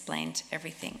explained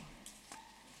everything.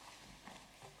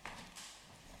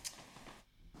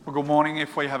 Well, good morning.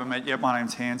 If we haven't met yet, my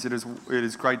name's Hans. It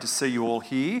is great to see you all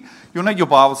here. You'll need your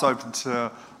Bibles open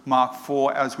to Mark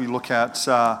 4 as we look at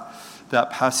that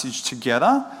passage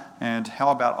together. And how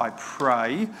about I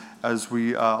pray as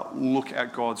we look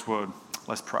at God's Word?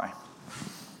 Let's pray.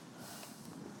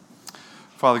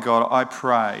 Father God, I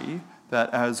pray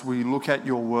that as we look at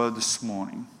your Word this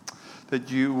morning, that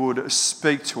you would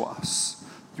speak to us.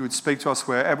 You would speak to us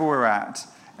wherever we're at,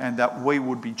 and that we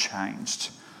would be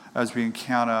changed as we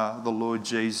encounter the Lord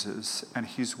Jesus and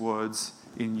his words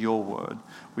in your word.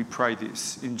 We pray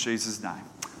this in Jesus' name.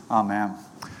 Amen.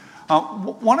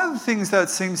 One of the things that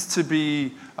seems to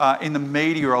be in the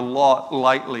media a lot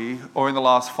lately, or in the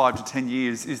last 5 to 10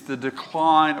 years, is the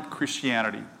decline of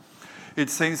Christianity. It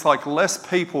seems like less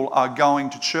people are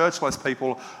going to church, less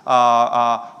people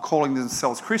are calling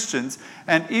themselves Christians.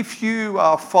 And if you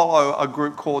follow a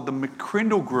group called the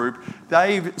McCrindle Group,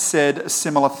 they've said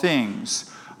similar things.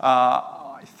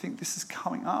 I think this is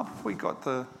coming up. Have we got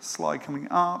the slide coming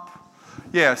up?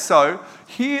 Yeah, so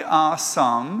here are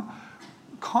some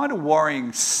kind of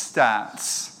worrying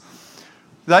stats.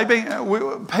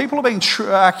 People have been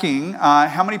tracking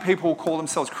how many people call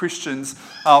themselves Christians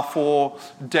for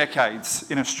decades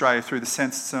in Australia through the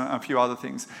census and a few other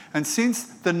things. And since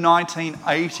the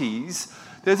 1980s,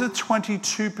 there's a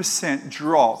 22%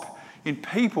 drop in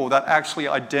people that actually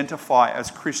identify as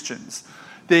Christians.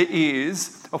 There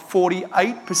is a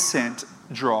 48%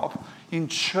 drop in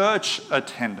church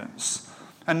attendance.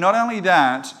 And not only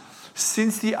that,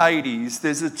 since the 80s,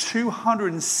 there's a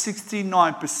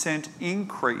 269%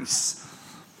 increase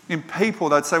in people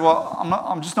that say, well,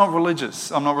 I'm just not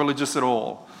religious. I'm not religious at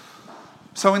all.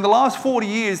 So in the last 40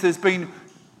 years, there's been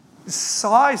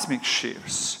seismic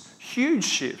shifts, huge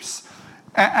shifts.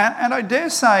 And I dare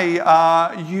say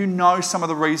you know some of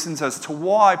the reasons as to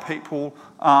why people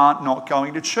are not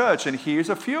going to church. And here's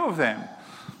a few of them.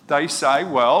 They say,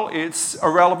 well, it's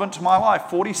irrelevant to my life.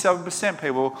 47%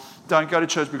 people don't go to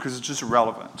church because it's just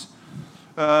irrelevant.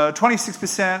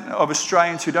 26% of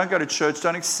Australians who don't go to church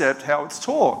don't accept how it's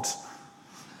taught.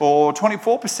 Or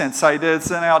 24% say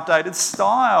there's an outdated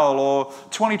style. Or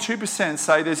 22%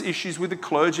 say there's issues with the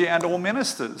clergy and or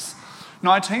ministers.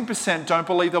 19% don't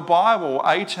believe the Bible.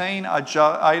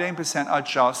 18% are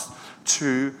just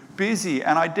too busy.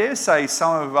 And I dare say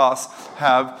some of us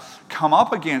have come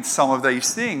up against some of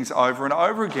these things over and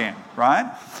over again, right?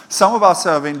 Some of us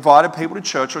have invited people to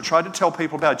church or tried to tell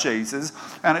people about Jesus,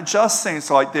 and it just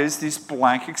seems like there's this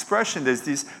blank expression. There's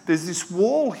this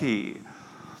wall here.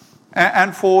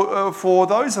 And for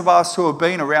those of us who have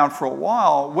been around for a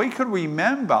while, we could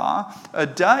remember a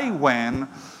day when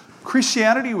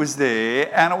Christianity was there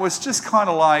and it was just kind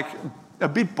of like a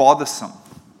bit bothersome,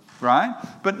 right?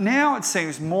 But now it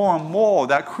seems more and more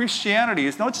that Christianity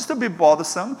is not just a bit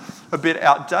bothersome, a bit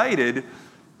outdated,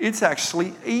 it's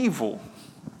actually evil.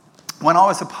 When I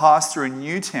was a pastor in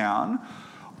Newtown,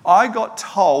 I got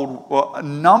told, well, a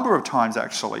number of times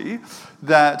actually,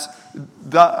 that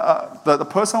the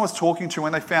person I was talking to,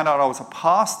 when they found out I was a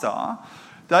pastor,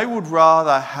 they would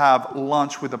rather have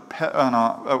lunch with and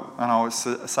I would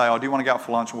say, oh, do you want to go out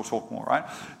for lunch and we'll talk more, right?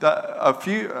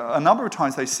 A number of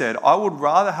times they said, I would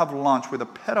rather have lunch with a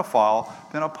pedophile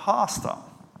than a pastor.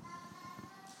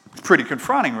 It's pretty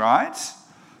confronting, right?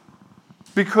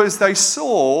 Because they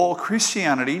saw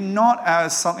Christianity not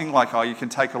as something like, oh, you can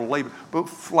take it or leave it, but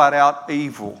flat out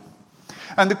evil.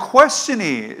 And the question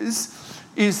is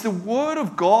the Word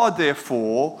of God,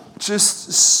 therefore,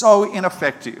 just so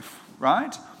ineffective?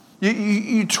 Right?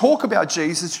 You talk about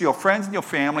Jesus to your friends and your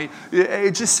family,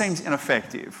 it just seems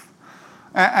ineffective.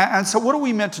 And so what are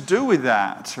we meant to do with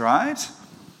that, right?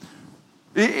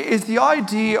 Is the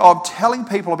idea of telling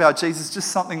people about Jesus just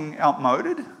something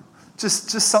outmoded?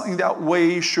 Just something that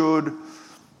we should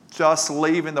just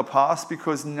leave in the past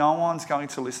because no one's going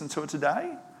to listen to it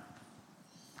today?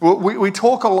 We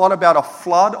talk a lot about a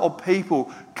flood of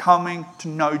people coming to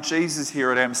know Jesus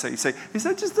here at MCC. Is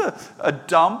that just a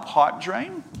dumb pipe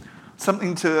dream?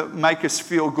 Something to make us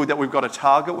feel good that we've got a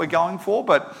target we're going for,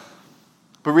 but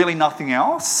really nothing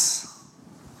else?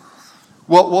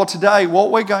 Well, today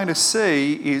what we're going to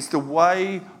see is the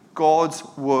way God's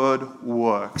Word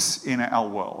works in our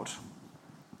world.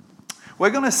 We're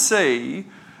going to see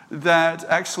that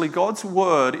actually God's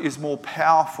Word is more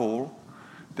powerful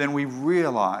than we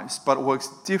realise, but it works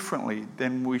differently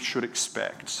than we should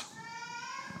expect.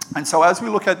 And so as we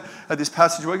look at this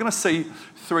passage, we're going to see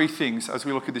three things as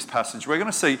we look at this passage. We're going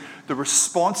to see the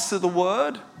response to the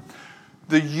Word,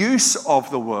 the use of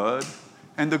the Word,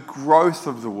 and the growth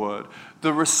of the Word.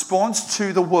 The response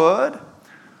to the Word,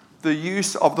 the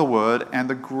use of the word and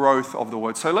the growth of the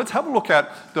word. So let's have a look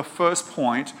at the first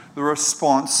point, the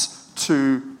response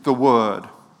to the word.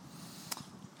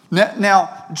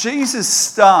 Now, Jesus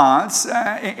starts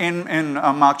in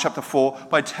Mark chapter 4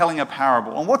 by telling a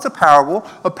parable. And what's a parable?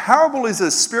 A parable is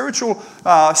a spiritual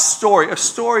story, a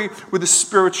story with a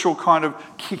spiritual kind of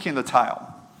kick in the tail.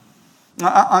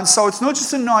 And so it's not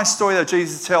just a nice story that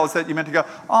Jesus tells that you're meant to go,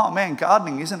 oh man,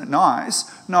 gardening, isn't it nice?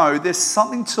 No, there's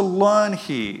something to learn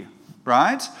here,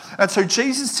 right? And so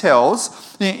Jesus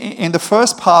tells, in the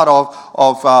first part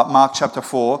of Mark chapter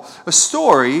 4, a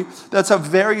story that's a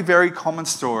very, very common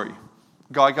story.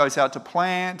 Guy goes out to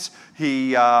plant,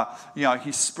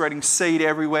 he's spreading seed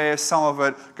everywhere, some of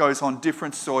it goes on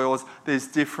different soils, there's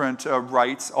different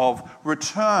rates of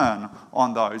return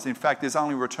on those. In fact, there's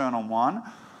only return on one,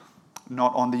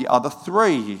 not on the other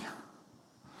three.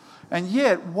 And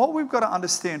yet, what we've got to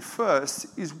understand first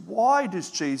is, why does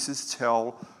Jesus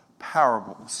tell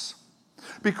parables?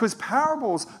 Because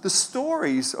parables, the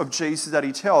stories of Jesus that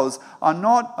he tells, are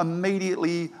not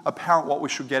immediately apparent what we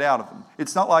should get out of them.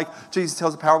 It's not like Jesus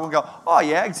tells a parable and go, oh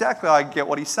yeah, exactly, I get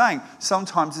what he's saying.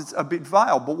 Sometimes it's a bit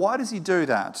veiled, but why does he do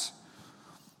that?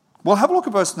 Well, have a look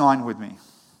at verse 9 with me.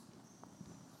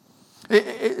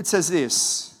 It says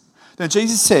this. Now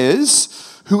Jesus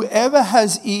says, whoever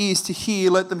has ears to hear,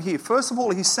 let them hear. First of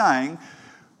all, he's saying,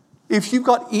 if you've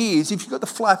got ears, if you've got the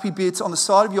flappy bits on the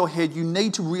side of your head, you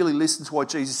need to really listen to what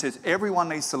Jesus says. Everyone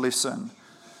needs to listen.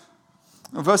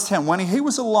 Verse 10, when he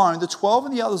was alone, the 12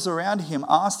 and the others around him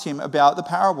asked him about the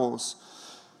parables.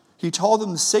 He told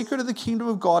them, the secret of the kingdom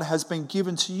of God has been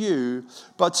given to you,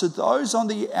 but to those on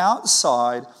the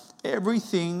outside,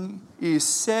 everything is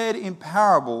said in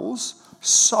parables,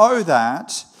 so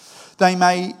that they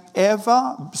may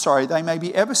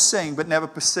be ever seeing but never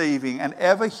perceiving, and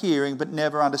ever hearing but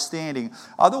never understanding.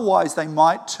 Otherwise they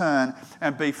might turn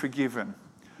and be forgiven.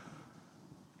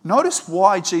 Notice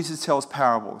why Jesus tells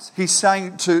parables. He's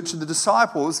saying to the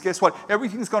disciples, guess what?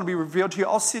 Everything's going to be revealed to you.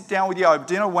 I'll sit down with you over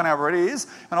dinner whenever it is,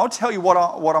 and I'll tell you what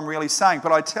I'm really saying.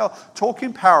 But I talk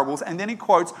in parables, and then he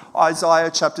quotes Isaiah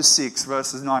chapter 6,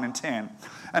 verses 9 and 10.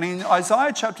 And in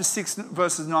Isaiah chapter 6,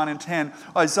 verses 9 and 10,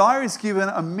 Isaiah is given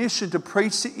a mission to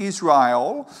preach to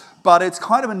Israel, but it's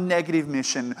kind of a negative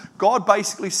mission. God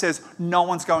basically says, no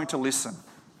one's going to listen.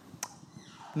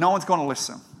 No one's going to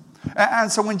listen. And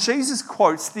so when Jesus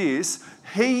quotes this,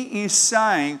 he is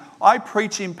saying, I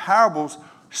preach in parables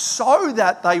so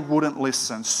that they wouldn't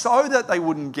listen, so that they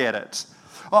wouldn't get it.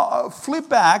 Flip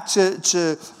back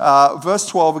to verse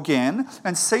 12 again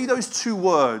and see those two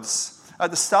words. At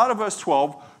the start of verse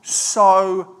 12,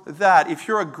 so that. If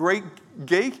you're a Greek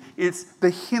geek, it's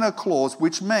the hina clause,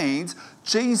 which means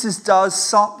Jesus does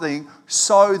something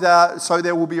so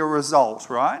there will be a result,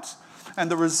 right? And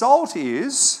the result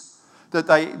is that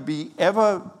they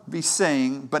ever be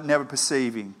seeing but never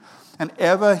perceiving, and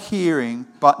ever hearing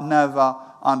but never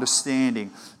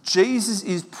understanding. Jesus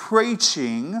is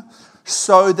preaching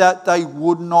so that they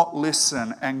would not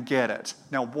listen and get it.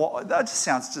 Now, that just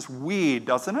sounds just weird,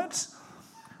 doesn't it?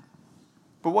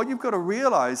 But what you've got to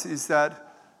realize is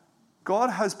that God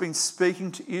has been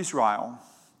speaking to Israel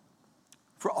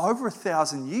for over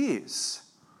 1,000 years.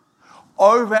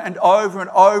 Over and over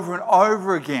and over and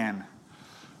over again.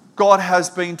 God has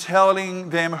been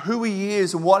telling them who he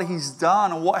is and what he's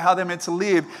done and how they're meant to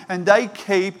live. And they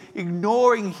keep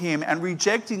ignoring him and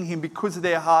rejecting him because of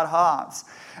their hard hearts.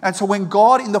 And so when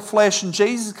God in the flesh and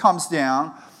Jesus comes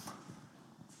down,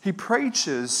 he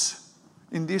preaches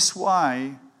in this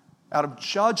way out of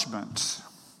judgment.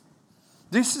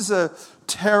 This is a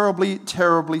terribly,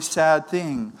 terribly sad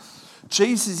thing.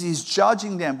 Jesus is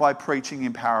judging them by preaching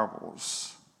in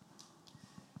parables.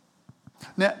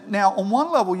 Now, on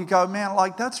one level you go, man,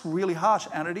 that's really harsh,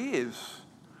 and it is.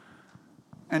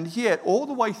 And yet, all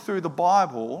the way through the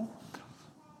Bible,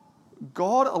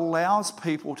 God allows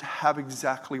people to have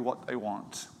exactly what they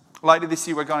want. Later this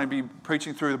year, we're going to be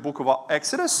preaching through the book of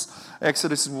Exodus.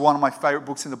 Exodus is one of my favourite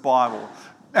books in the Bible.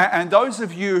 And those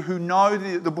of you who know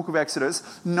the book of Exodus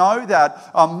know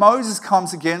that Moses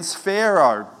comes against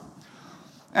Pharaoh.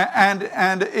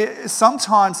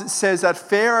 Sometimes it says that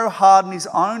Pharaoh hardened his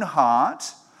own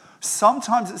heart.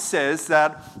 Sometimes it says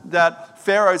that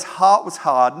Pharaoh's heart was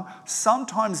hardened.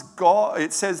 Sometimes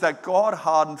it says that God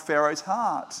hardened Pharaoh's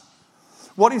heart.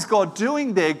 What is God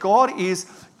doing there? God is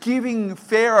giving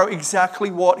Pharaoh exactly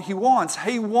what he wants.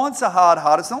 He wants a hard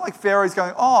heart. It's not like Pharaoh's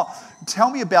going, tell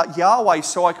me about Yahweh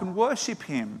so I can worship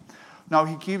him. No,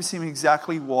 he gives him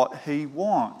exactly what he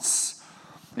wants.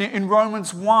 In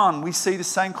Romans 1, we see the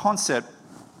same concept.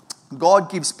 God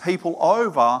gives people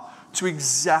over to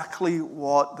exactly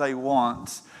what they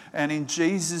want. And in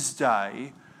Jesus'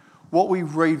 day, what we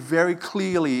read very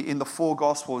clearly in the four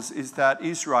Gospels is that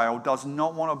Israel does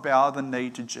not want to bow the knee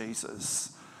to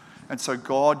Jesus. And so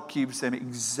God gives them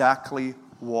exactly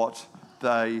what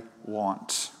they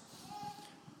want.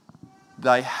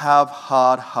 They have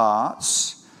hard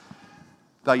hearts.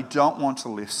 They don't want to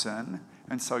listen.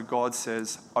 And so God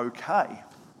says, okay,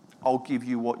 I'll give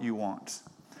you what you want.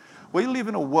 We live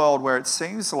in a world where it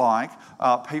seems like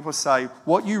people say,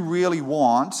 what you really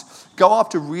want, go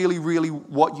after really, really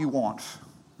what you want.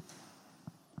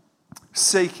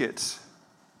 Seek it.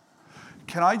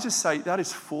 Can I just say that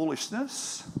is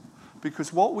foolishness?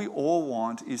 Because what we all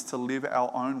want is to live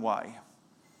our own way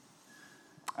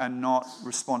and not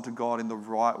respond to God in the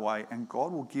right way. And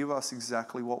God will give us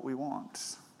exactly what we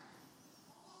want.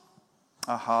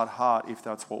 A hard heart, if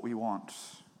that's what we want.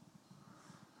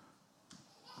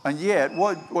 And yet,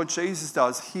 what Jesus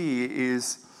does here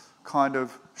is kind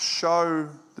of show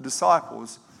the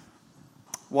disciples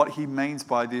what he means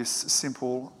by this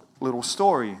simple little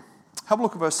story. Have a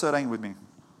look at verse 13 with me.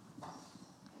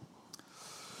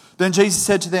 Then Jesus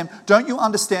said to them, don't you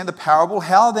understand the parable?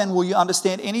 How then will you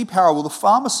understand any parable? The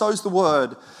farmer sows the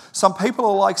word. Some people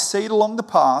are like seed along the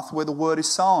path where the word is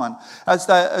sown.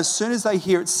 As soon as they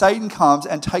hear it, Satan comes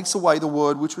and takes away the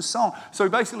word which was sown. So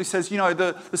he basically says,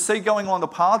 the seed going on the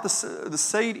path, the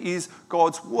seed is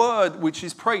God's word which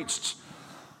is preached.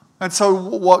 And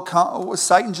so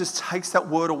Satan just takes that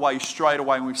word away straight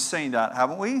away. And we've seen that,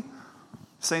 haven't we?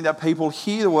 Seen that people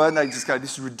hear the word and they just go,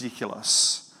 this is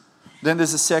ridiculous. Then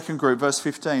there's a second group, verse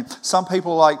 15.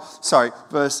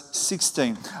 Verse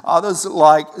 16. Others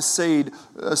like seed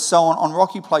sown on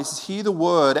rocky places hear the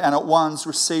word and at once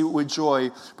receive it with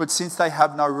joy. But since they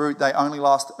have no root, they only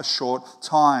last a short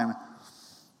time.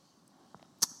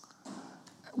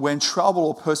 When trouble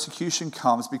or persecution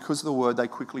comes because of the word, they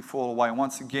quickly fall away. And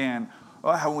once again,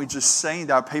 haven't we just seen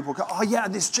that people go, oh yeah,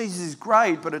 this Jesus is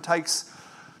great, but it takes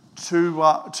 2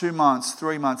 months,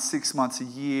 3 months, 6 months, a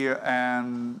year,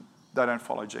 and they don't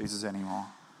follow Jesus anymore.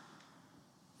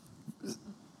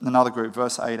 Another group,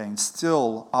 verse 18.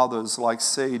 Still others, like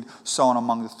seed sown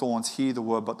among the thorns, hear the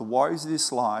word, but the worries of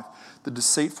this life, the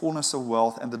deceitfulness of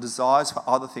wealth, and the desires for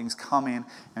other things come in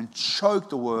and choke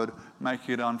the word, make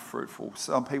it unfruitful.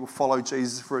 Some people follow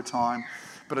Jesus for a time,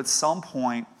 but at some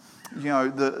point,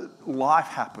 the life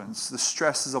happens, the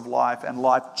stresses of life, and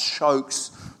life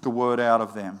chokes the word out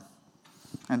of them.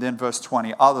 And then verse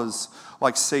 20, others,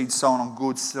 like seed sown on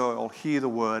good soil, hear the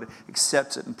word,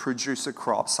 accept it, and produce a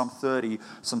crop, some 30,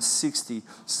 some 60,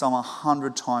 some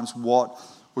 100 times what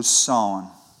was sown.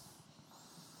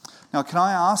 Now, can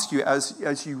I ask you,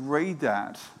 as you read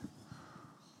that,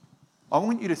 I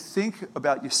want you to think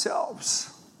about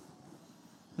yourselves.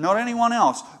 Not anyone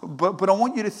else, but I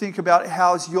want you to think about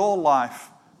how's your life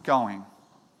going.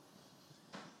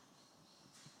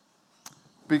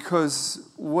 Because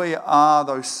we are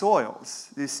those soils.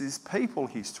 This is people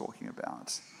he's talking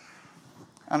about.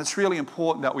 And it's really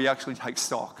important that we actually take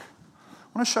stock.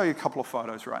 I want to show you a couple of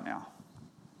photos right now.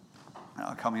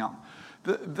 Coming up.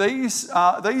 These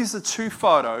are 2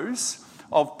 photos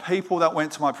of people that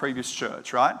went to my previous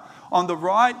church, right? On the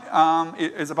right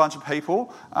is a bunch of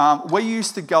people. We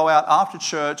used to go out after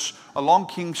church along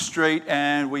King Street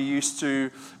and we used to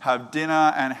have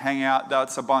dinner and hang out.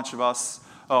 That's a bunch of us.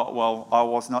 Oh, well, I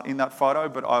was not in that photo,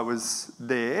 but I was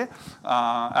there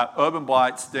at Urban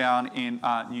Bites down in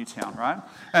Newtown, right?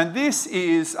 And this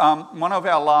is one of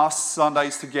our last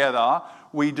Sundays together.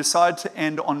 We decided to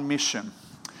end on mission.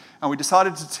 And we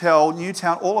decided to tell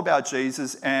Newtown all about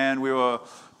Jesus, and we were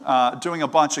doing a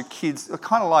bunch of kids,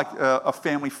 kind of like a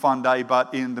family fun day,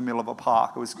 but in the middle of a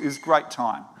park. It was a great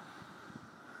time.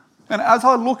 And as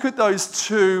I look at those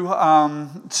two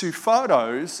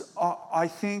photos, I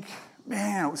think,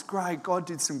 man, it was great. God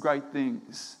did some great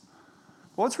things.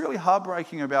 What's really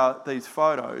heartbreaking about these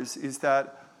photos is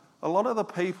that a lot of the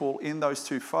people in those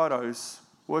 2 photos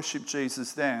worship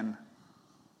Jesus then,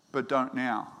 but don't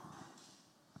now.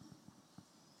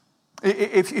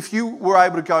 If you were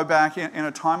able to go back in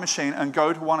a time machine and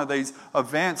go to one of these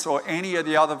events or any of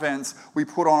the other events we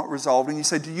put on at Resolved, and you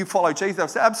say, do you follow Jesus? I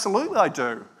say, absolutely I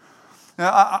do.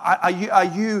 Now, are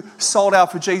you sold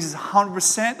out for Jesus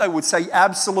 100%? They would say,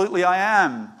 absolutely I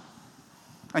am.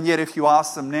 And yet if you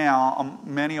ask them now,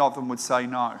 many of them would say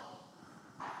no.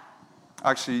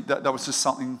 Actually, that was just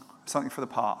something for the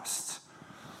past.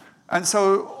 And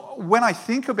so when I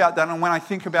think about that and when I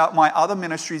think about my other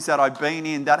ministries that I've been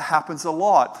in, that happens a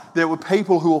lot. There were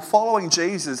people who were following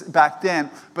Jesus back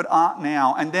then but aren't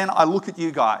now. And then I look at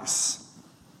you guys.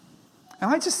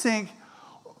 And I just think,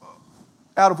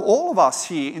 out of all of us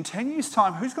here, in 10 years'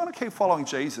 time, who's going to keep following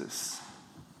Jesus?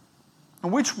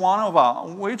 And which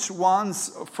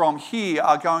ones from here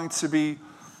are going to be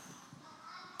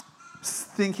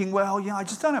thinking, well, I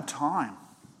just don't have time.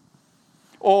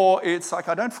 Or it's like,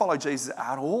 I don't follow Jesus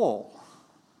at all.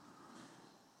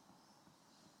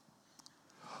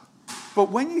 But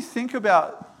when you think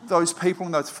about those people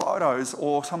in those photos,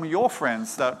 or some of your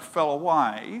friends that fell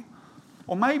away,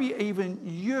 or maybe even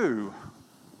you,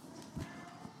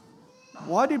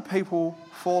 why did people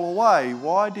fall away?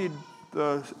 Why did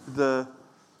the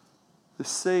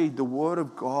seed, the Word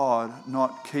of God,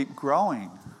 not keep growing?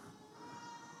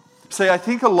 See, I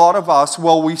think a lot of us,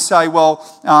 we say,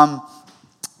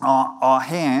 our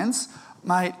hands,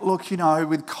 mate, look,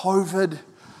 with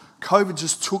COVID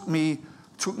just took me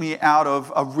out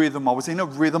of a rhythm. I was in a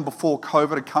rhythm before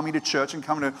COVID of coming to church and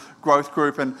coming to growth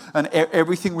group and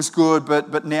everything was good,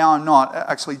 but now I'm not.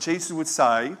 Actually, Jesus would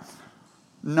say,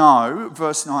 no,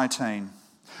 verse 19,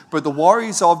 but the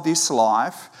worries of this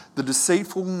life, the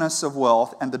deceitfulness of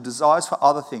wealth, and the desires for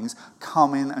other things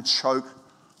come in and choke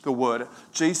the word.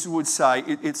 Jesus would say,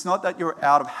 it's not that you're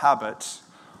out of habit,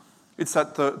 it's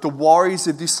that the worries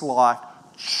of this life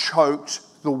choked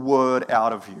the word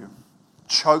out of you.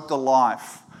 Choke the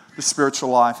the spiritual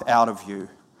life out of you.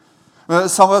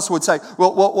 Some of us would say,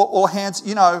 well, Hans,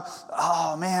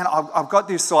 oh man, I've got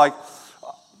this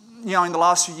in the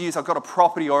last few years I've got a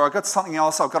property or I've got something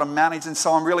else I've got to manage, and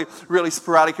so I'm really, really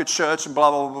sporadic at church and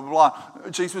blah, blah, blah, blah.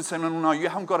 Jesus would say, no, you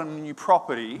haven't got a new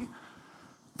property.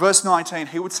 Verse 19,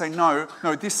 he would say, no,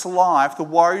 this life, the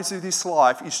worries of this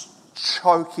life is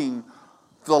choking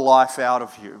the life out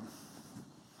of you.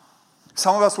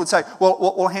 Some of us would say,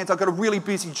 well, Hans, I've got a really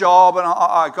busy job and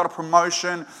I got a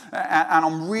promotion and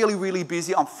I'm really, really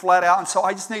busy. I'm flat out, and so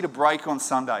I just need a break on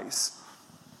Sundays.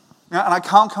 And I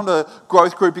can't come to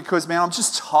growth group because, man, I'm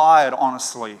just tired,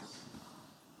 honestly.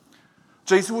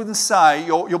 Jesus wouldn't say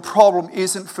your problem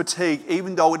isn't fatigue,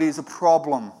 even though it is a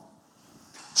problem.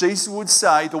 Jesus would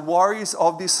say the worries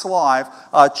of this life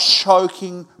are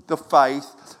choking the faith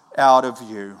out of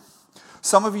you.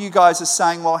 Some of you guys are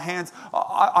saying, well, Hans,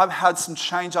 I've had some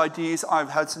change ideas, I've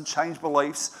had some change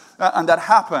beliefs, and that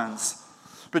happens.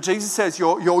 But Jesus says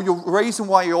your reason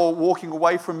why you're walking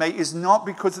away from me is not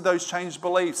because of those changed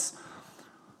beliefs.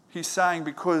 He's saying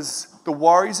because the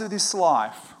worries of this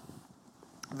life,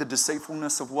 the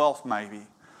deceitfulness of wealth maybe,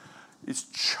 is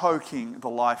choking the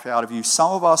life out of you.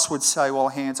 Some of us would say, well,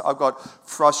 Hans, I've got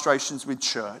frustrations with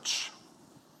church.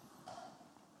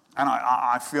 And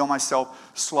I feel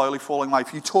myself slowly falling away.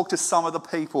 If you talk to some of the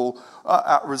people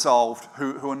at Resolved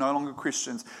who are no longer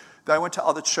Christians, they went to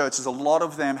other churches. A lot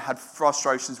of them had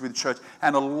frustrations with church.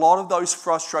 And a lot of those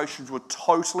frustrations were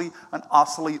totally and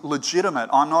utterly legitimate.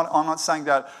 I'm not saying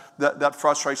that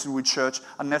frustrations with church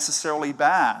are necessarily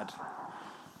bad.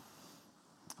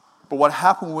 But what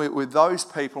happened with those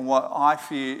people, and what I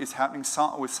fear is happening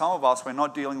with some of us, we're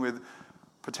not dealing with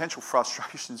potential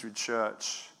frustrations with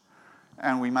church.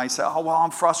 And we may say,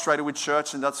 I'm frustrated with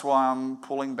church and that's why I'm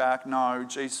pulling back. No,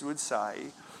 Jesus would say,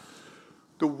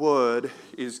 the word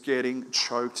is getting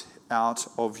choked out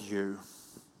of you.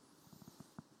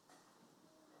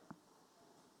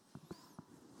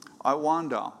 I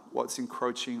wonder what's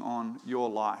encroaching on your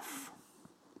life.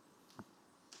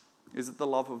 Is it the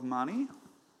love of money?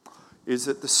 Is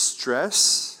it the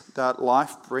stress that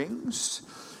life brings?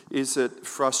 Is it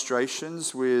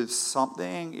frustrations with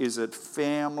something? Is it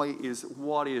family?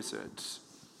 What is it?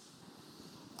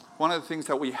 One of the things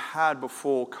that we had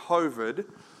before COVID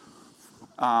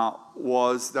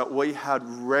was that we had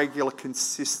regular,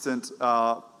 consistent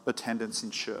attendance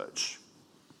in church.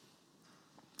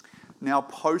 Now,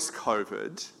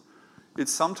 post-COVID,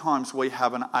 it's sometimes we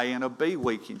have an A and a B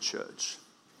week in church.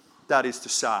 That is to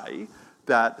say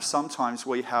that sometimes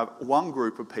we have one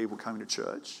group of people coming to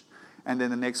church, and then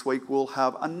the next week we'll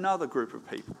have another group of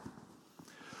people.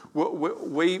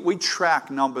 We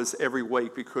track numbers every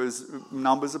week because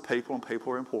numbers of people and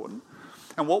people are important.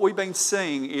 And what we've been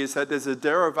seeing is that there's a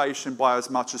derivation by as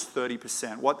much as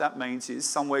 30%. What that means is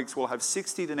some weeks we'll have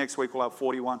 60, the next week we'll have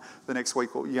 41, the next week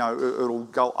it'll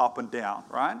go up and down,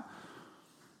 right?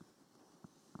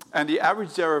 And the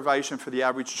average derivation for the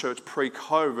average church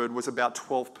pre-COVID was about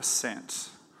 12%.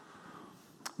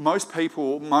 Most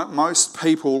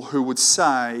people who would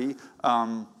say,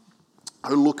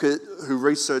 who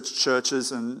research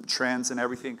churches and trends and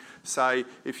everything, say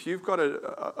if you've got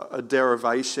a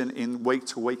derivation in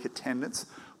week-to-week attendance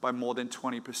by more than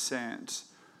 20%,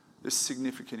 there's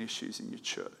significant issues in your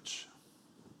church.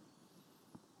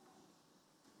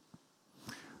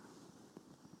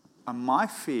 And my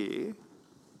fear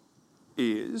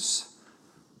is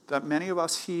that many of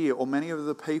us here, or many of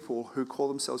the people who call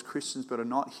themselves Christians but are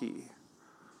not here,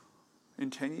 in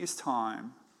 10 years'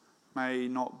 time may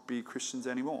not be Christians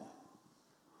anymore,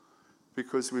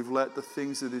 because we've let the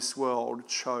things of this world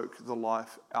choke the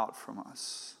life out from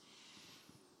us.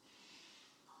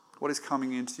 What is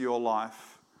coming into your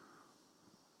life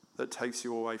that takes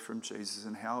you away from Jesus,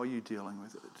 and how are you dealing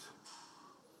with it?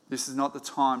 This is not the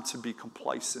time to be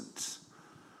complacent,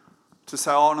 to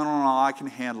say, oh, no, I can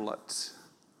handle it.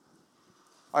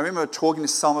 I remember talking to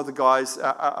some of the guys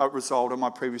at Result at my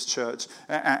previous church,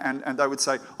 and they would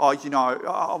say, oh,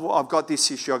 I've got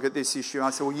this issue, I've got this issue. And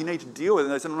I said, well, you need to deal with it.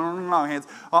 And they said, no, Hans,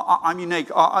 I'm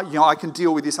unique. I can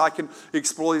deal with this. I can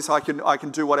explore this. I can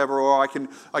do whatever, or I can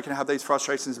have these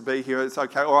frustrations and be here. It's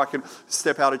okay. Or I can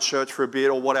step out of church for a bit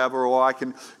or whatever, or I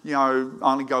can,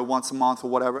 only go once a month or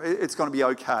whatever. It's going to be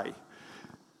okay,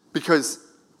 because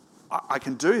I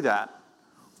can do that.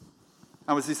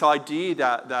 And it was this idea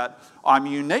that I'm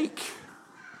unique,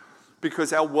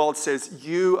 because our world says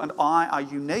you and I are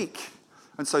unique.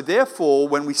 And so therefore,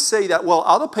 when we see that, well,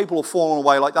 other people have fallen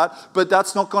away like that, but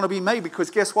that's not going to be me, because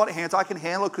guess what, Hans? I can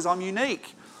handle it because I'm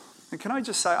unique. And can I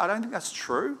just say, I don't think that's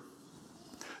true.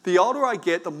 The older I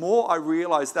get, the more I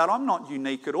realize that I'm not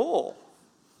unique at all.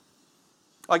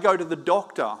 I go to the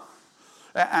doctor,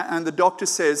 and the doctor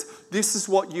says, this is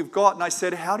what you've got. And I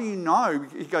said, how do you know?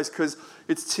 He goes, because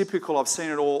it's typical. I've seen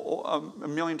it all a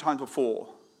million times before.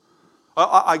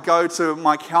 I go to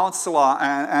my counsellor,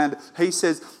 and he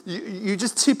says, you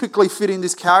just typically fit in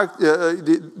this character,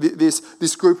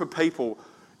 this group of people.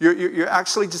 You're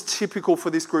actually just typical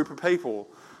for this group of people.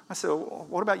 I said, well,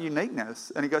 what about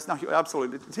uniqueness? And he goes, no, you're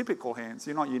absolutely typical, Hans.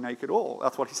 You're not unique at all.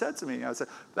 That's what he said to me. I said,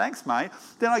 thanks, mate.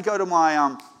 Then I go to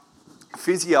my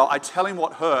physio, I tell him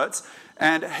what hurts,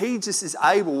 and he just is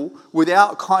able,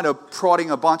 without kind of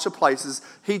prodding a bunch of places,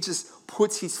 he just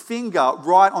puts his finger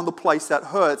right on the place that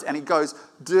hurts, and he goes,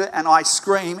 do it, and I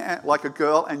scream like a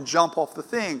girl and jump off the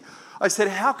thing. I said,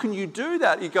 how can you do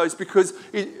that? He goes, because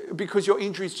your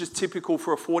injury is just typical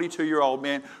for a 42-year-old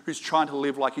man who's trying to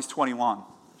live like he's 21,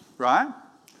 right?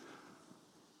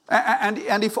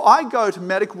 And if I go to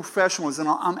medical professionals and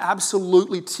I'm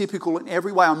absolutely typical in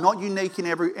every way, I'm not unique in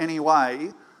any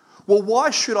way, well, why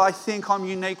should I think I'm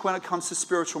unique when it comes to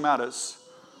spiritual matters?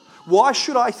 Why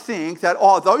should I think that,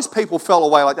 those people fell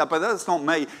away like that, but that's not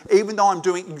me, even though I'm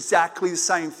doing exactly the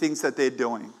same things that they're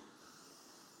doing?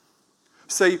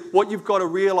 See, what you've got to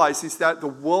realize is that the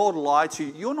world lied to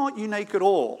you. You're not unique at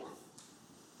all.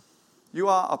 You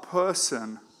are a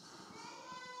person,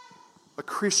 a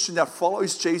Christian that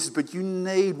follows Jesus, but you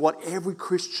need what every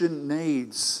Christian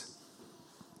needs.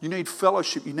 You need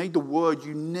fellowship. You need the Word.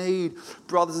 You need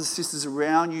brothers and sisters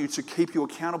around you to keep you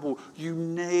accountable. You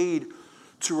need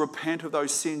to repent of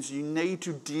those sins. You need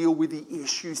to deal with the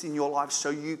issues in your life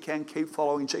so you can keep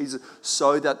following Jesus,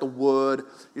 so that the Word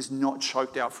is not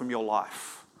choked out from your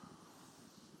life.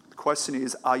 The question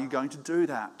is, are you going to do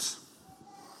that?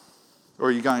 Or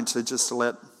are you going to just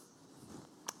let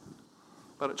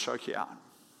it choke you out?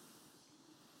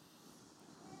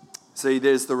 See,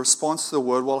 there's the response to the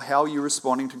Word. Well, how are you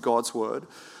responding to God's Word?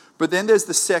 But then there's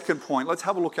the second point. Let's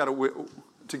have a look at it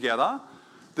together.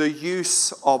 The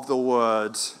use of the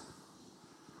Word.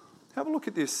 Have a look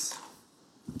at this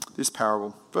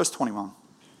parable. Verse 21.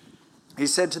 He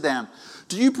said to them,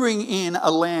 do you bring in a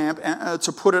lamp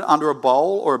to put it under a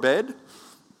bowl or a bed?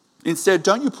 Instead,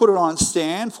 don't you put it on a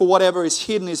stand? For whatever is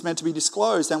hidden is meant to be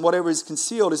disclosed, and whatever is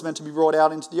concealed is meant to be brought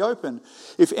out into the open.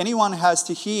 If anyone has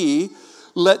to hear,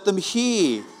 let them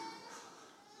hear.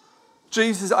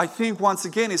 Jesus, I think, once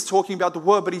again, is talking about the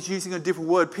Word, but he's using a different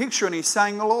word picture, and he's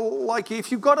saying, like,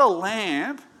 if you've got a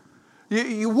lamp,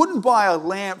 you wouldn't buy a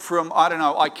lamp from,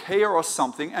 IKEA or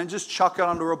something and just chuck it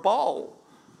under a bowl.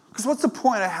 Because what's the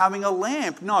point of having a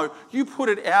lamp? No, you put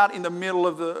it out in the middle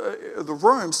of the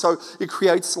room so it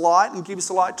creates light and gives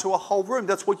light to a whole room.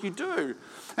 That's what you do.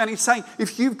 And he's saying,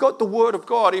 if you've got the Word of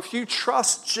God, if you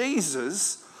trust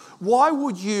Jesus, why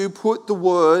would you put the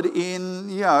Word in,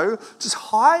 just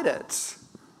hide it?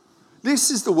 This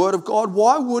is the Word of God.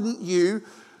 Why wouldn't you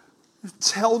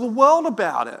tell the world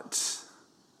about it?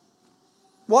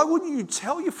 Why wouldn't you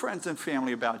tell your friends and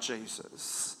family about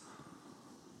Jesus?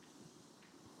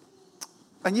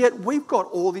 And yet we've got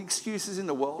all the excuses in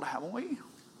the world, haven't we?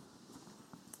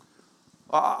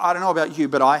 I don't know about you,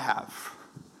 but I have.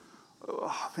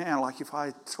 Oh, man, if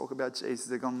I talk about Jesus,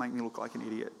 they're going to make me look like an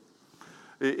idiot.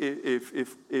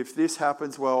 If this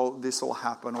happens, well, this will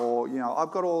happen. Or,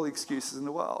 I've got all the excuses in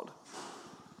the world.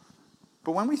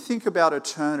 But when we think about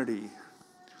eternity,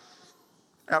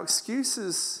 our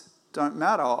excuses don't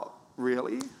matter,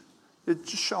 really. They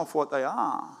just show off what they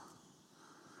are.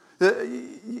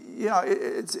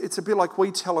 It's a bit like we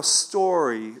tell a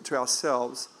story to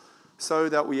ourselves so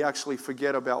that we actually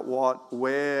forget about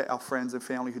where our friends and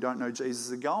family who don't know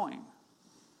Jesus are going.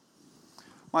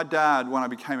 My dad, when I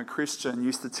became a Christian,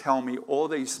 used to tell me all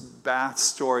these bad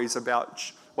stories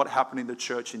about what happened in the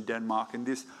church in Denmark, and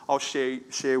this I'll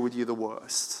share with you the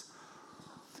worst.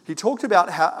 He talked about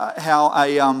how a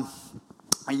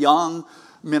young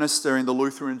minister in the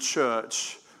Lutheran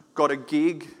church got a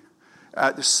gig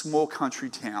at this small country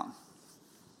town.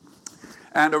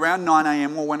 And around 9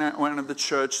 a.m. or when the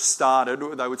church started,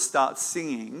 or they would start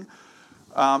singing,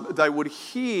 they would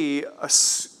hear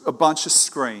a bunch of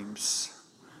screams.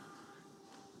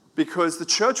 Because the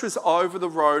church was over the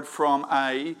road from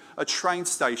a train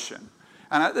station.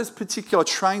 And at this particular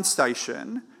train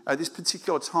station, at this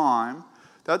particular time,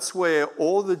 that's where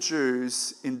all the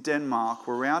Jews in Denmark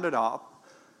were rounded up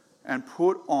and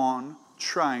put on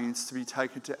trains to be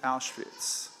taken to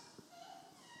Auschwitz.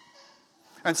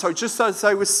 And so just as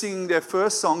they were singing their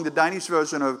first song, the Danish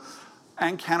version of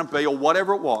And Can It Be, or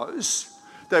whatever it was,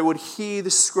 they would hear the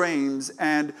screams,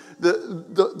 and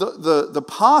the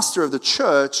pastor of the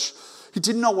church, he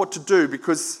didn't know what to do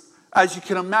because, as you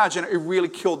can imagine, it really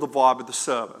killed the vibe of the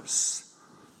service.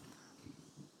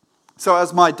 So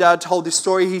as my dad told this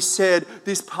story, he said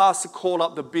this pastor called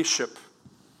up the bishop,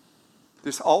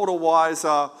 this older,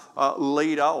 wiser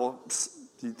leader, or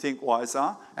you'd think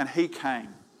wiser, and he came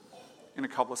in a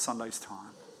couple of Sundays'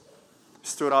 time.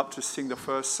 Stood up to sing the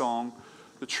first song.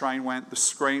 The train went, the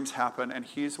screams happened, and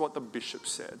here's what the bishop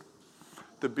said.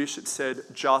 The bishop said,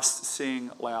 just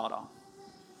sing louder.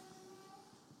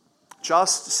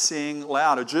 Just sing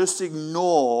louder. Just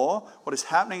ignore what is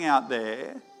happening out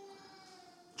there.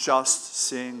 Just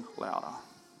sing louder.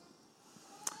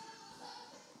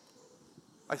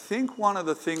 I think one of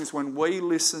the things when we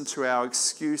listen to our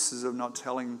excuses of not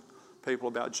telling people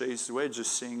about Jesus, we're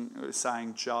just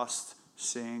saying, just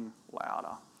sing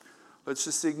louder. Let's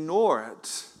just ignore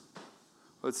it.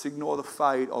 Let's ignore the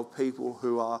fate of people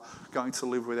who are going to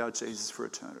live without Jesus for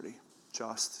eternity.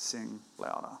 Just sing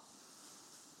louder.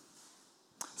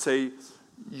 See,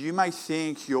 you may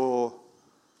think you're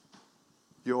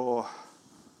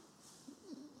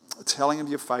telling of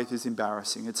your faith is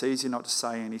embarrassing. It's easy not to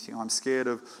say anything. I'm scared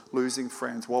of losing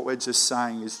friends. What we're just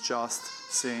saying is just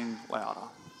sing louder.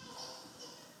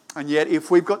 And yet, if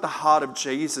we've got the heart of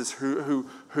Jesus, who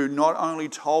not only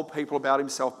told people about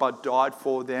himself but died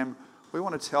for them, we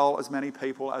want to tell as many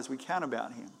people as we can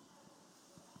about him,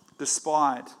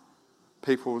 despite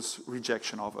people's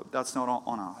rejection of it. That's not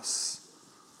on us.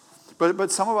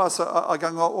 But some of us are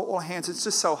going, well, Hans, it's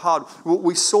just so hard.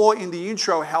 We saw in the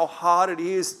intro how hard it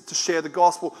is to share the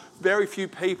gospel. Very few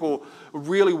people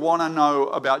really want to know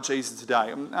about Jesus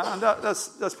today. And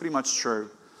that's pretty much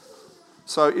true.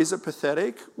 So is it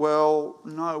pathetic? Well,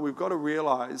 no, we've got to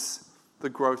realize the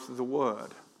growth of the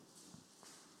word.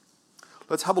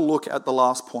 Let's have a look at the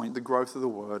last point, the growth of the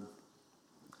word.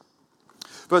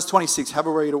 Verse 26, have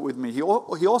a read it with me. He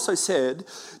also said,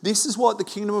 this is what the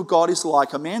kingdom of God is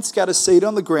like. A man scatters seed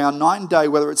on the ground night and day,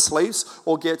 whether it sleeps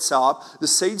or gets up. The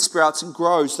seed sprouts and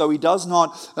grows, though he does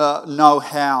not know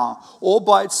how. All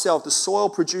by itself, the soil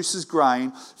produces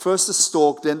grain, first the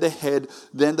stalk, then the head,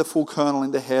 then the full kernel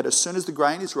in the head. As soon as the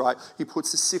grain is ripe, he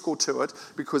puts the sickle to it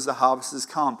because the harvest has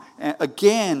come. And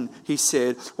again, he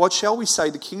said, what shall we say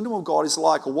the kingdom of God is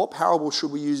like, or what parable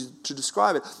should we use to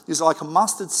describe it? It is like a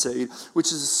mustard seed, which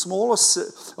is the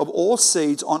smallest of all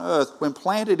seeds on earth. When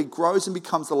planted, it grows and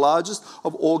becomes the largest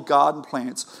of all garden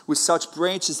plants, with such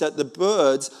branches that the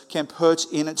birds can perch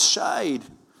in its shade.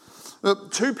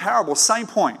 Two parables, same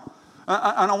point.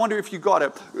 And I wonder if you got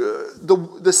it.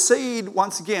 The seed,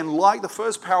 once again, like the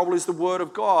first parable, is the word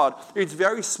of God. It's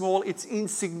very small, it's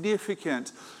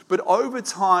insignificant, but over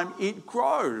time it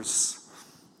grows.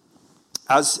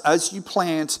 As you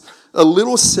plant a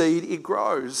little seed, it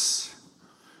grows.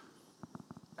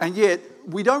 And yet,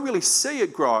 we don't really see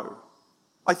it grow.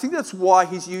 I think that's why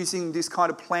he's using this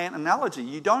kind of plant analogy.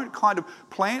 You don't kind of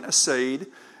plant a seed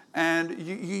and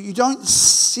you don't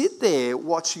sit there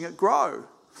watching it grow.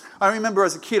 I remember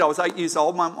as a kid, I was 8 years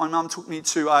old, my mum took me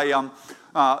to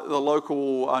the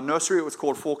local nursery. It was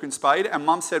called Fork and Spade. And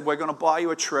Mum said, we're going to buy you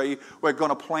a tree. We're going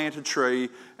to plant a tree.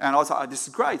 And I was like, oh, this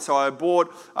is great. So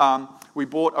we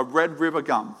bought a red river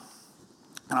gum.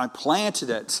 And I planted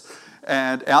it.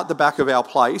 And out the back of our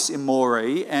place in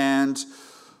Moree, and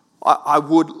I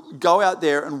would go out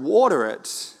there and water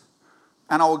it,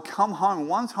 and I would come home.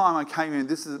 One time I came in,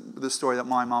 this is the story that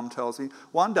my mum tells me,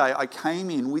 one day I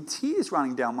came in with tears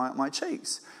running down my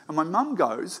cheeks, and my mum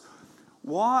goes,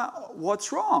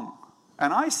 what's wrong?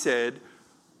 And I said,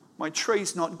 my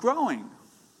tree's not growing.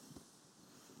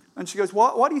 And she goes,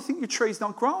 why do you think your tree's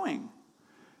not growing?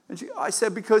 I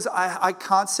said, because I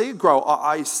can't see it grow.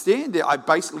 I stand there, I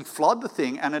basically flood the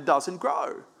thing and it doesn't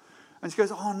grow. And she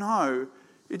goes, oh no,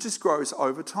 it just grows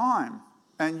over time.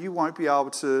 And you won't be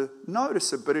able to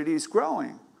notice it, but it is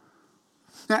growing.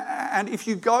 And if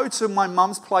you go to my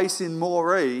mum's place in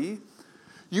Moree,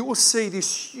 you will see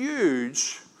this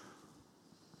huge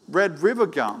red river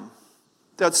gum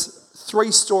that's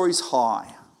 3 stories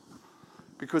high.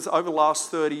 Because over the last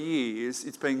 30 years,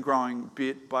 it's been growing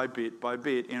bit by bit by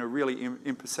bit in a really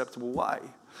imperceptible way.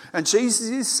 And Jesus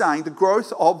is saying the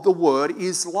growth of the word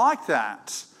is like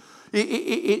that.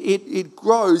 It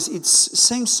grows, it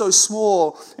seems so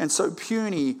small and so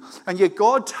puny, and yet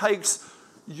God takes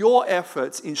your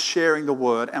efforts in sharing the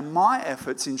word and my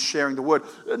efforts in sharing the word,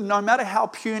 no matter how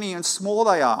puny and small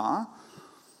they are,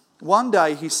 one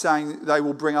day he's saying they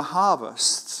will bring a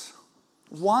harvest.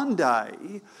 One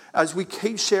day, as we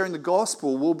keep sharing the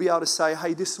gospel, we'll be able to say,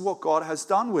 hey, this is what God has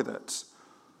done with it.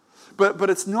 But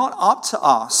it's not up to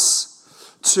us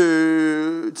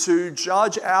to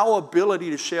judge our ability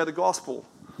to share the gospel.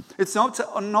 It's not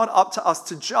up to us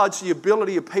to judge the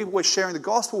ability of people we're sharing the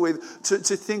gospel with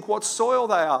to think what soil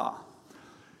they are.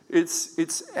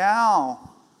 It's our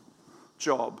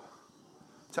job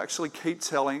to actually keep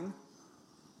telling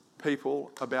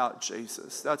people about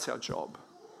Jesus. That's our job.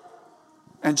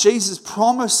 And Jesus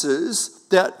promises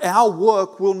that our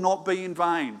work will not be in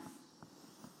vain.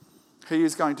 He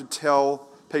is going to tell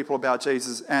people about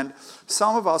Jesus. And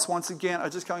some of us, once again,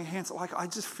 are just going, hands, like, I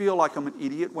just feel like I'm an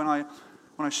idiot when I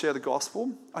share the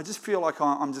gospel. I just feel like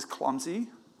I'm just clumsy.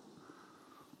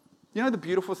 You know, the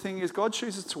beautiful thing is God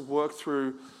chooses to work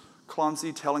through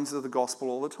clumsy tellings of the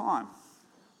gospel all the time.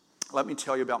 Let me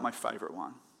tell you about my favourite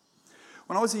one.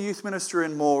 When I was a youth minister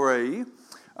in Moree,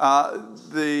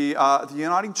 the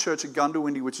Uniting Church at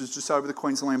Goondiwindi, which is just over the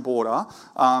Queensland border,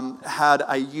 had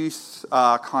a youth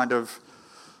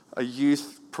a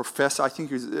youth professor. I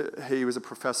think he was a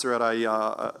professor at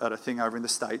a thing over in the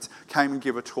States. Came and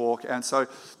give a talk, and so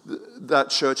that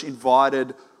church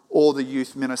invited all the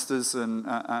youth ministers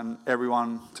and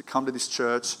everyone to come to this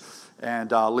church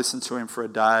and listen to him for a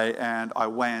day. And I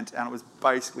went, and it was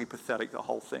basically pathetic. The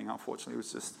whole thing, unfortunately,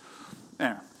 was just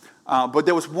anyway. But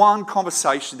there was one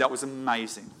conversation that was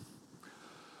amazing.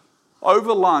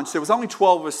 Over lunch, there was only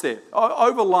 12 of us there.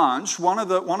 Over lunch, one of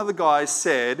the guys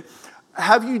said,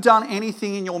 have you done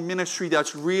anything in your ministry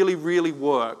that's really, really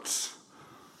worked?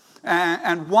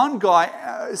 And one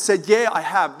guy said, yeah, I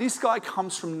have. This guy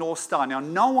comes from North Star. Now,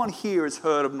 no one here has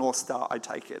heard of North Star, I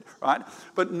take it, right?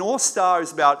 But North Star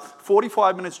is about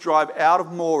 45 minutes drive out of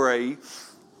Moree.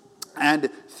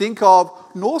 And think of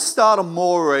North Star to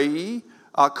Moree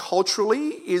culturally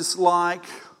is like,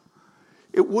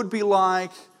 it would be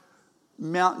like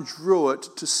Mount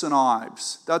Druitt to St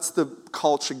Ives. That's the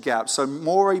culture gap. So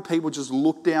Moree people just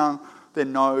look down their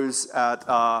nose at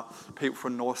people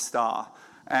from North Star.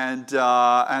 And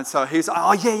so he's like,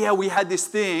 oh yeah, we had this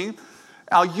thing.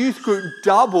 Our youth group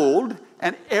doubled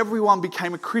and everyone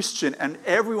became a Christian. And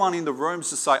everyone in the room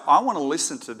just like, I want to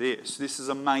listen to this. This is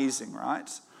amazing, right?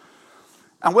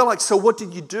 And we're like, so what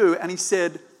did you do? And he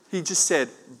just said,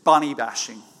 bunny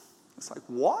bashing. It's like,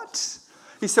 what?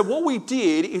 He said, what we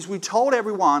did is we told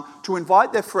everyone to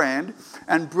invite their friend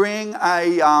and bring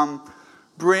a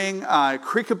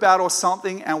cricket bat or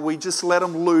something, and we just let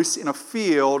them loose in a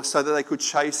field so that they could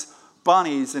chase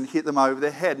bunnies and hit them over their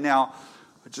head. Now,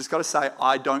 I just got to say,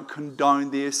 I don't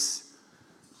condone this.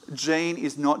 Gene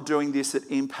is not doing this at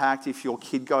Impact. If your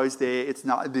kid goes there, it's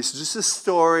not. This is just a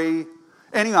story.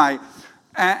 Anyway,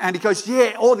 and he goes,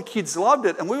 yeah, all the kids loved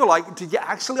it. And we were like, did you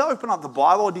actually open up the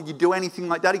Bible or did you do anything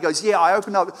like that? He goes, yeah, I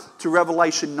opened up to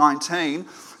Revelation 19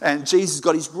 and Jesus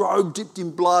got his robe dipped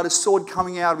in blood, a sword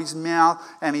coming out of his mouth,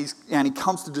 and he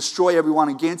comes to destroy everyone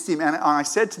against him. And I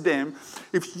said to them,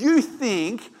 if you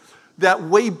think that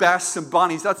we bash some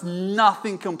bunnies, that's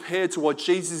nothing compared to what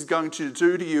Jesus is going to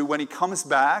do to you when he comes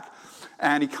back,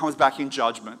 and he comes back in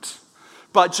judgment.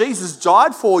 But Jesus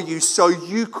died for you so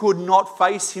you could not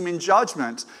face him in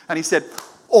judgment. And he said,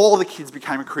 all the kids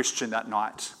became a Christian that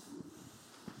night.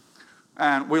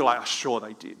 And we were like, oh, sure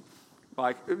they did.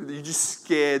 Like, you just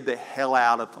scared the hell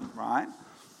out of them, right?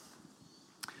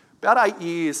 About 8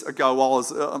 years ago,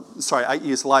 8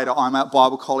 years later, I'm at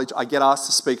Bible college. I get asked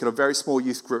to speak at a very small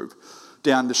youth group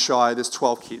down the Shire. There's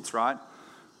 12 kids, right?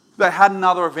 They had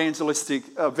another evangelistic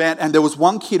event, and there was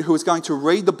one kid who was going to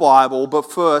read the Bible, but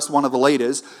first, one of the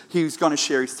leaders, he was going to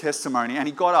share his testimony. And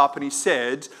he got up and he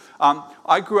said,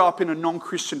 I grew up in a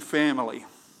non-Christian family.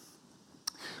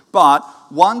 But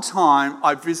one time,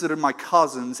 I visited my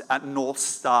cousins at North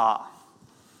Star.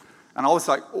 And I was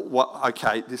like, what?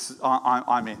 Okay,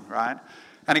 I'm in, right?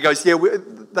 And he goes, yeah,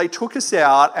 they took us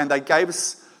out and they gave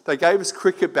us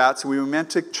cricket bats. We were meant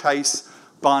to chase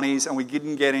bunnies and we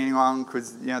didn't get anyone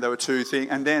because, there were two things.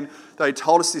 And then they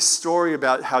told us this story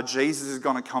about how Jesus is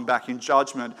going to come back in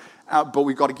judgment, but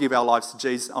we've got to give our lives to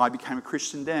Jesus. And I became a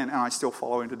Christian then and I still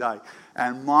follow him today.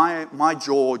 And my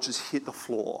jaw just hit the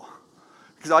floor.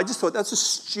 Because I just thought that's the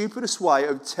stupidest way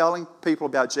of telling people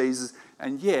about Jesus,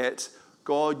 and yet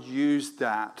God used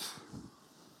that.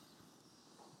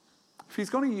 If he's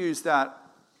going to use that,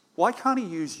 why can't he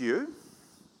use you?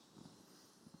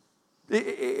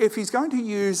 If he's going to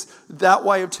use that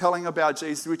way of telling about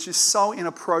Jesus, which is so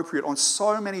inappropriate on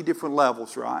so many different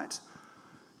levels, right?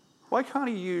 Why can't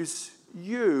he use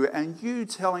you and you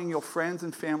telling your friends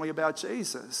and family about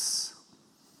Jesus?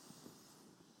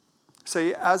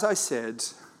 See, as I said,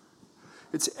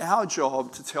 it's our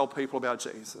job to tell people about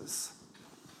Jesus.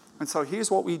 And so here's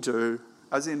what we do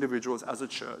as individuals, as a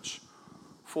church.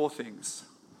 4 things.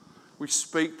 We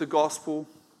speak the gospel.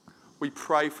 We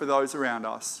pray for those around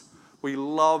us. We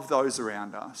love those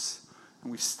around us.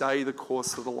 And we stay the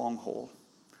course of the long haul.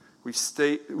 We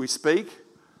speak,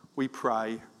 we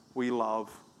pray, we love,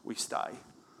 we stay.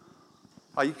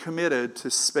 Are you committed to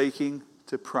speaking,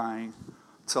 to praying,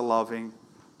 to loving,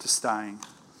 to staying?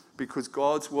 Because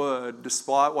God's word,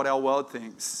 despite what our world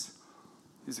thinks,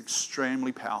 is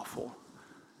extremely powerful.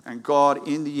 And God,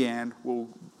 in the end, will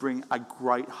bring a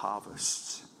great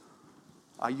harvest.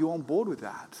 Are you on board with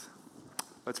that?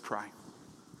 Let's pray.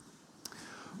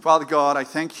 Father God, I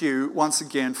thank you once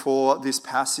again for this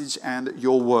passage and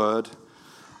your word.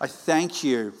 I thank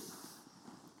you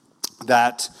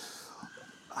that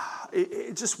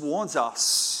it just warns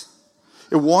us.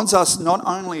 It warns us not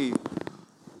only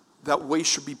that we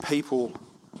should be people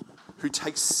who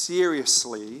take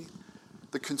seriously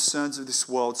the concerns of this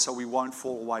world so we won't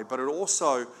fall away, but it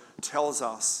also tells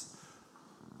us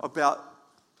about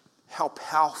how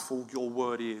powerful your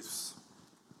word is.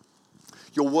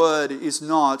 Your word is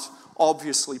not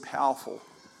obviously powerful,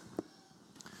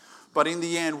 but in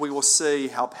the end we will see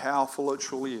how powerful it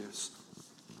truly is.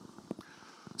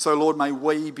 So Lord, may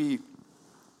we be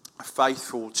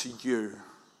faithful to you.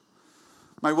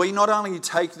 May we not only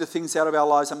take the things out of our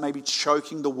lives that may be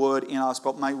choking the word in us,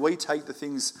 but may we take the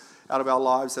things out of our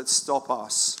lives that stop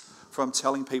us from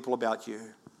telling people about you.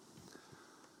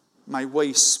 May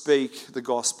we speak the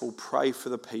gospel, pray for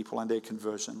the people and their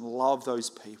conversion, love those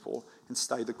people and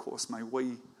stay the course. May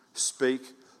we speak,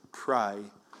 pray,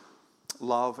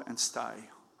 love and stay,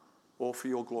 all for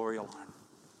your glory alone.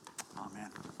 Amen.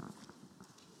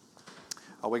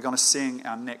 We're going to sing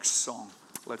our next song.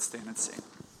 Let's stand and sing.